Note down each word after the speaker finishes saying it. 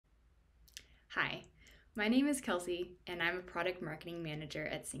Hi, my name is Kelsey, and I'm a product marketing manager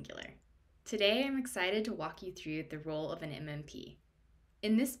at Singular. Today, I'm excited to walk you through the role of an MMP.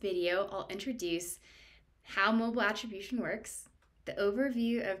 In this video, I'll introduce how mobile attribution works, the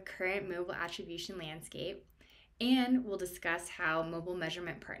overview of current mobile attribution landscape, and we'll discuss how mobile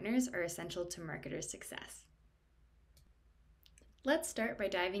measurement partners are essential to marketers' success. Let's start by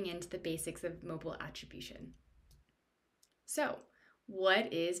diving into the basics of mobile attribution. So,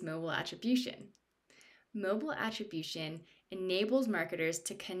 what is mobile attribution? Mobile attribution enables marketers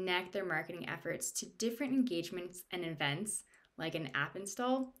to connect their marketing efforts to different engagements and events, like an app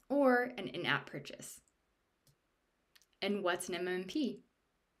install or an in-app purchase. And what's an MMP?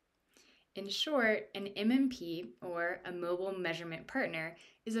 In short, an MMP, or a mobile measurement partner,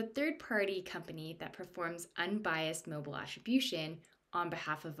 is a third-party company that performs unbiased mobile attribution on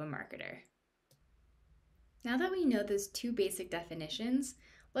behalf of a marketer. Now that we know those two basic definitions,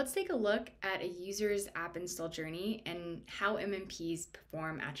 let's take a look at a user's app install journey and how MMPs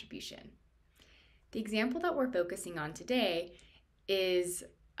perform attribution. The example that we're focusing on today is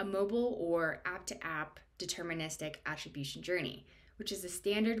a mobile or app-to-app deterministic attribution journey, which is a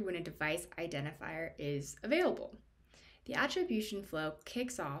standard when a device identifier is available. The attribution flow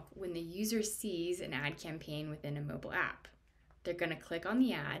kicks off when the user sees an ad campaign within a mobile app. They're going to click on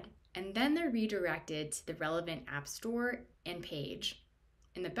the ad, and then they're redirected to the relevant app store and page.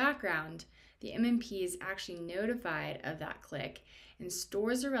 In the background, the MMP is actually notified of that click and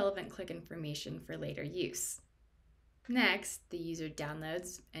stores the relevant click information for later use. Next, the user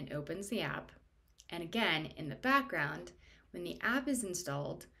downloads and opens the app. And again, in the background, when the app is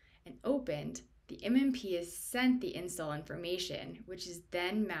installed and opened, the MMP is sent the install information, which is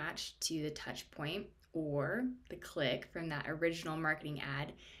then matched to the touch point or the click from that original marketing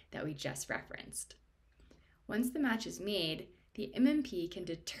ad that we just referenced. Once the match is made, the MMP can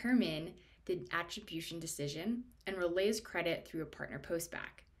determine the attribution decision and relays credit through a partner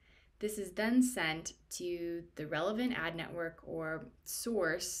postback. This is then sent to the relevant ad network or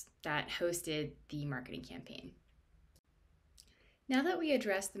source that hosted the marketing campaign. Now that we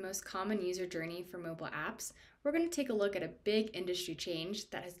addressed the most common user journey for mobile apps, we're going to take a look at a big industry change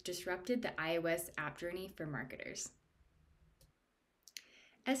that has disrupted the iOS app journey for marketers.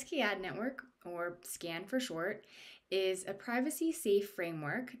 SKAdNetwork, or SKAN for short, is a privacy-safe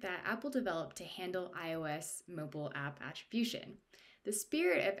framework that Apple developed to handle iOS mobile app attribution. The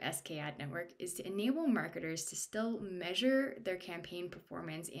spirit of SKAdNetwork is to enable marketers to still measure their campaign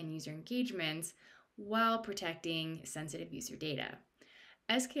performance and user engagements while protecting sensitive user data.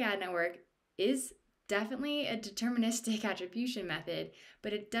 SKAdNetwork is definitely a deterministic attribution method,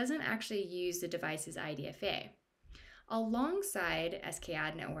 but it doesn't actually use the device's IDFA. Alongside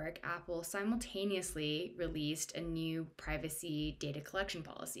SKAdNetwork, Apple simultaneously released a new privacy data collection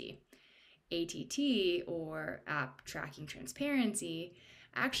policy. ATT, or App Tracking Transparency,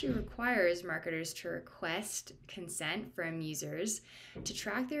 actually requires marketers to request consent from users to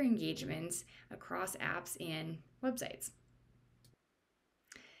track their engagements across apps and websites.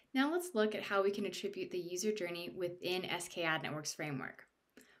 Now let's look at how we can attribute the user journey within SKAdNetwork's framework.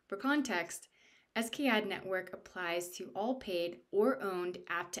 For context, SKAdNetwork applies to all paid or owned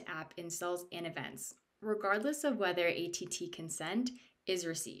app-to-app installs and events, regardless of whether ATT consent is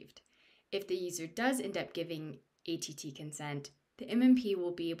received. If the user does end up giving ATT consent, the MMP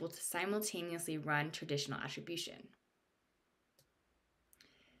will be able to simultaneously run traditional attribution.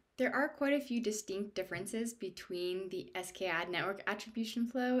 There are quite a few distinct differences between the SKAdNetwork attribution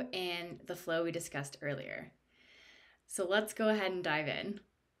flow and the flow we discussed earlier. So let's go ahead and dive in.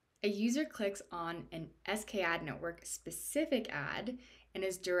 A user clicks on an SKAdNetwork specific ad and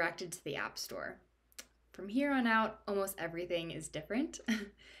is directed to the App Store. From here on out, almost everything is different.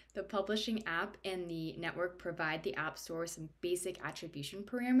 The publishing app and the network provide the App Store some basic attribution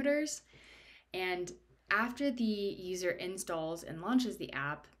parameters, and after the user installs and launches the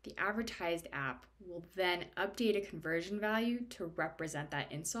app, the advertised app will then update a conversion value to represent that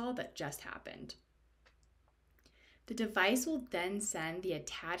install that just happened. The device will then send the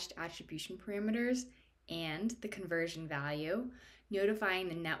attached attribution parameters and the conversion value, notifying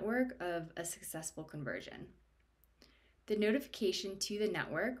the network of a successful conversion. The notification to the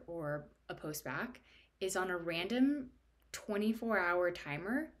network, or a postback, is on a random 24-hour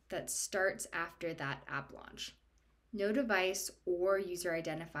timer that starts after that app launch. No device or user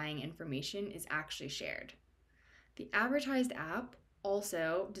identifying information is actually shared. The advertised app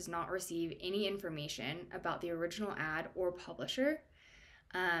also does not receive any information about the original ad or publisher,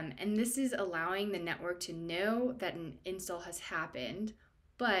 and this is allowing the network to know that an install has happened,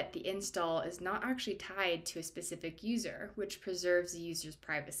 but the install is not actually tied to a specific user, which preserves the user's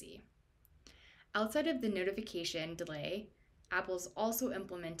privacy. Outside of the notification delay, Apple's also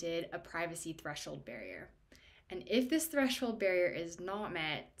implemented a privacy threshold barrier. And if this threshold barrier is not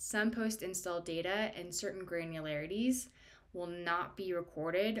met, some post-install data and certain granularities will not be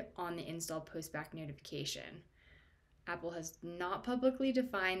recorded on the install postback notification. Apple has not publicly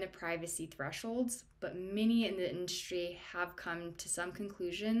defined the privacy thresholds, but many in the industry have come to some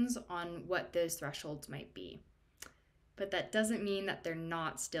conclusions on what those thresholds might be. But that doesn't mean that they're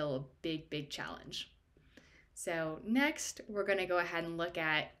not still a big challenge. So next, we're going to go ahead and look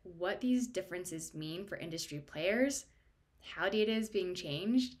at what these differences mean for industry players, how data is being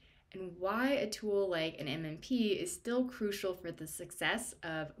changed, and why a tool like an MMP is still crucial for the success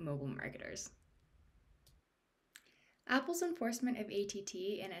of mobile marketers. Apple's enforcement of ATT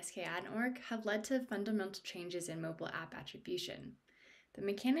and SKAdNetwork have led to fundamental changes in mobile app attribution. The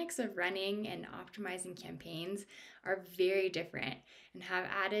mechanics of running and optimizing campaigns are very different and have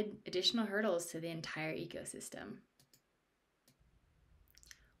added additional hurdles to the entire ecosystem.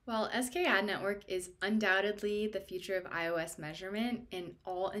 While SKAdNetwork is undoubtedly the future of iOS measurement and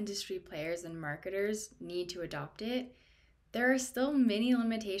all industry players and marketers need to adopt it, there are still many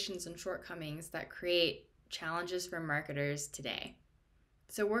limitations and shortcomings that create challenges for marketers today.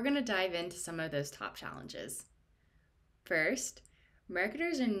 So we're going to dive into some of those top challenges. First,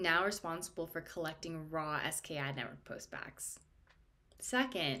 marketers are now responsible for collecting raw SKAdNetwork postbacks.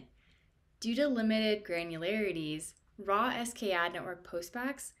 Second, due to limited granularities, raw SKAdNetwork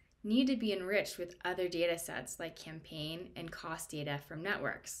postbacks need to be enriched with other data sets like campaign and cost data from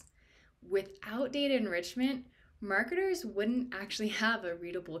networks. Without data enrichment, marketers wouldn't actually have a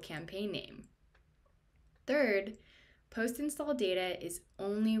readable campaign name. Third, post-install data is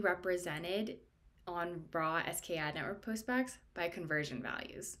only represented on raw SKAdNetwork postbacks by conversion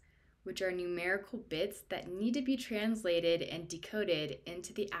values, which are numerical bits that need to be translated and decoded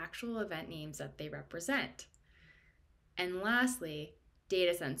into the actual event names that they represent. And lastly,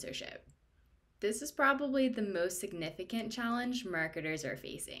 data censorship. This is probably the most significant challenge marketers are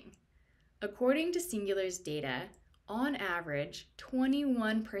facing. According to Singular's data, on average,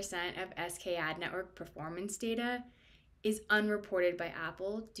 21% of SKAdNetwork performance data is unreported by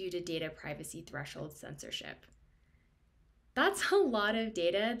Apple due to data privacy threshold censorship. That's a lot of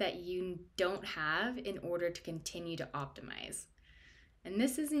data that you don't have in order to continue to optimize. And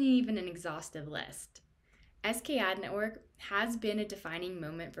this isn't even an exhaustive list. SKAdNetwork has been a defining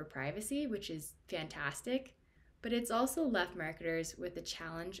moment for privacy, which is fantastic, but it's also left marketers with the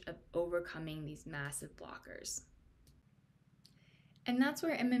challenge of overcoming these massive blockers. And that's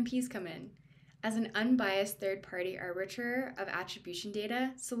where MMPs come in. As an unbiased third-party arbiter of attribution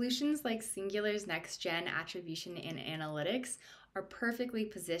data, solutions like Singular's next-gen attribution and analytics are perfectly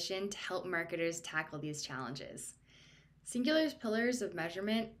positioned to help marketers tackle these challenges. Singular's pillars of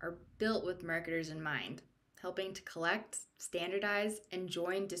measurement are built with marketers in mind, helping to collect, standardize, and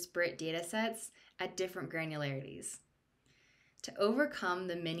join disparate data sets at different granularities. To overcome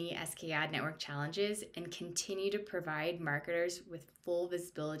the many SKAdNetwork challenges and continue to provide marketers with full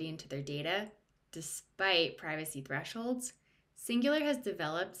visibility into their data, despite privacy thresholds, Singular has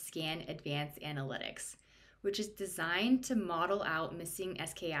developed SKAN Advanced Analytics, which is designed to model out missing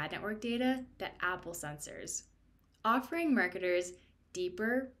SKAdNetwork data that Apple censors, offering marketers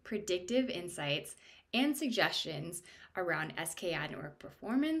deeper, predictive insights and suggestions around SKAdNetwork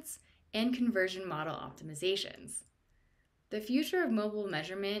performance and conversion model optimizations. The future of mobile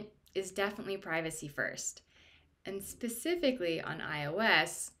measurement is definitely privacy first, and specifically on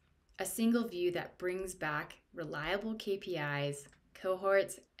iOS, a single view that brings back reliable KPIs,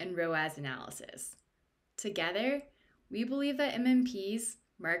 cohorts, and ROAS analysis. Together, we believe that MMPs,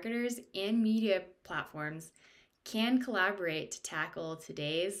 marketers, and media platforms can collaborate to tackle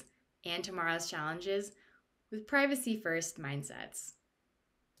today's and tomorrow's challenges with privacy-first mindsets.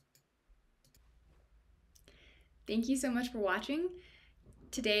 Thank you so much for watching.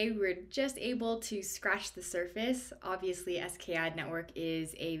 Today, we're just able to scratch the surface. Obviously, SKAdNetwork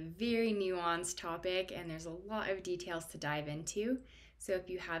is a very nuanced topic and there's a lot of details to dive into. So if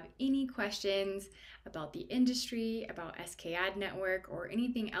you have any questions about the industry, about SKAdNetwork, or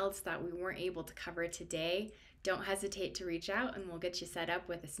anything else that we weren't able to cover today, don't hesitate to reach out and we'll get you set up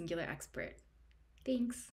with a Singular expert. Thanks.